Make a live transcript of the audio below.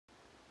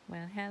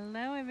Well,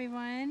 hello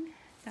everyone.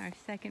 It's our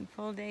second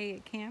full day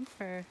at camp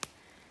for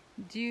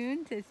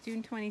June. It's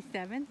June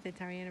 27th. It's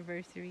our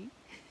anniversary.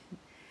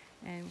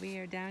 And we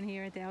are down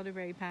here at the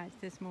elderberry patch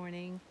this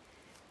morning,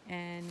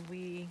 and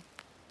we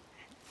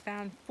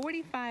found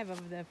 45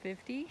 of the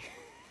 50. I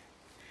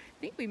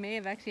think we may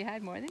have actually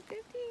had more than 50.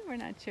 We're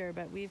not sure,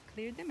 but we've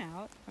cleared them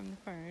out from the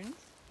ferns.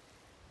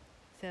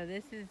 So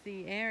this is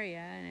the area,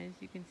 and as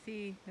you can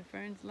see, the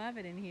ferns love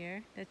it in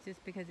here. That's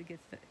just because it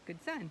gets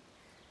good sun.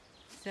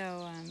 So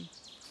I'll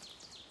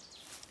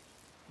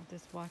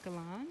just walk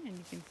along, and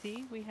you can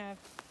see we have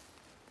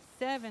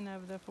 7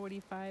 of the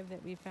 45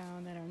 that we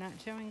found that are not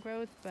showing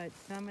growth, but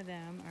some of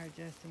them are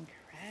just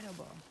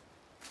incredible.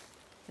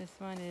 This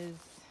one is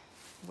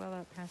well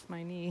up past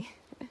my knee.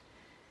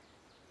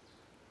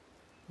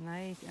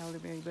 Nice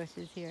elderberry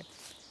bushes here.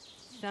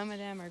 Some of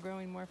them are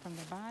growing more from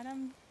the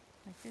bottom,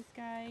 like this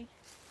guy.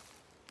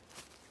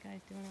 This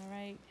guy's doing all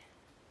right.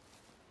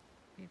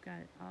 We've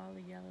got all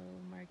the yellow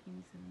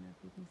markings, I don't know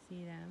if you can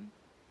see them.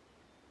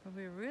 But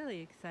we're really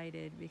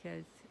excited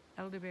because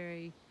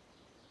elderberry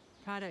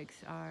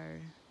products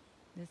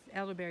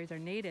elderberries are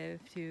native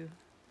to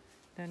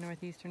the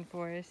northeastern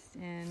forest,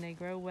 and they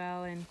grow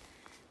well in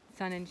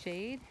sun and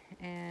shade,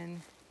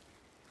 and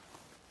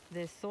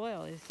the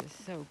soil is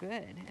just so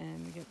good,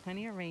 and we get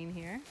plenty of rain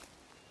here.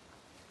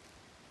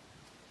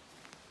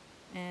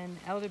 And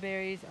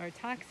elderberries are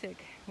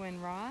toxic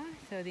when raw,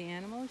 so the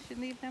animals should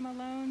leave them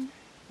alone,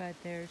 but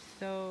they're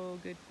so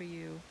good for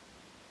you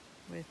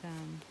with a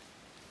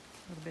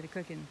little bit of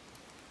cooking.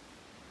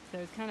 So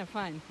it's kind of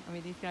fun. I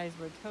mean, these guys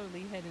were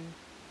totally hidden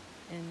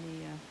in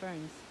the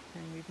ferns,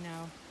 and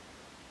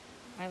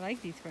I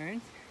like these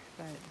ferns,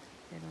 but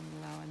they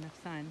don't allow enough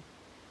sun.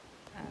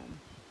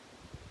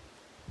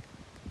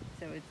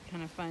 So it's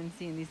kind of fun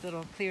seeing these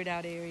little cleared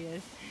out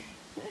areas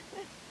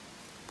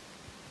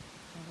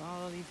of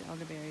all of these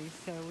elderberries.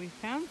 So we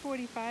found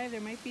 45.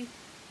 There might be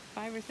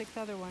 5 or 6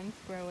 other ones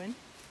growing.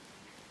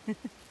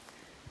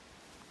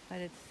 But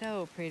it's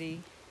so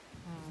pretty.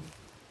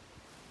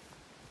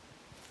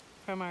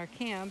 From our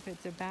camp,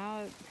 it's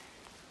about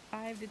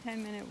 5 to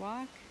 10 minute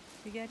walk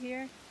to get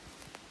here.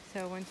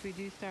 So once we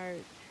do start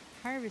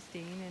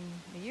harvesting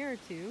in a year or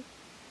two,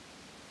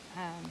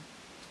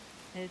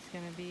 it's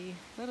going to be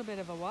a little bit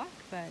of a walk,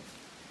 but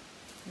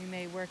we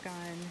may work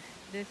on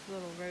this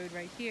little road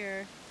right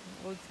here,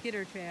 old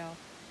skidder trail,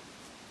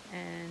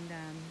 and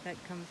that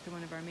comes to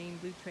one of our main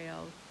blue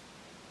trails.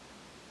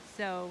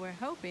 So we're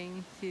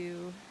hoping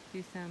to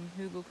do some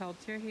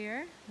hugelkultur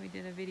here. We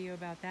did a video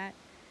about that,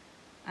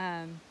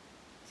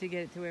 to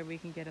get it to where we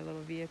can get a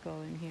little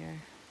vehicle in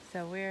here.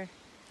 So we're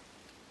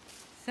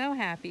so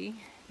happy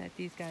that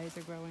these guys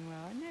are growing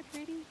well. Isn't that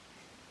pretty?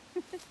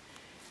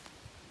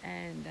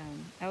 And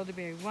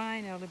elderberry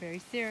wine, elderberry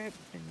syrup,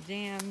 and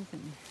jams,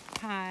 and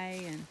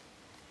pie, and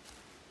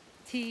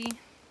tea.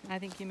 I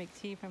think you make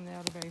tea from the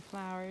elderberry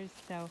flowers.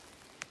 So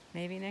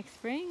maybe next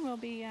spring we'll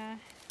be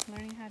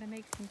learning how to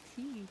make some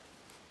tea.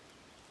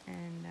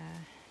 And I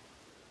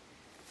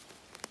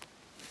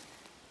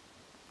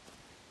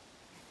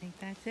think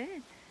that's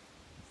it.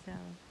 So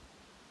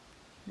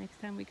next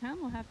time we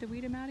come, we'll have to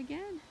weed them out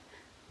again.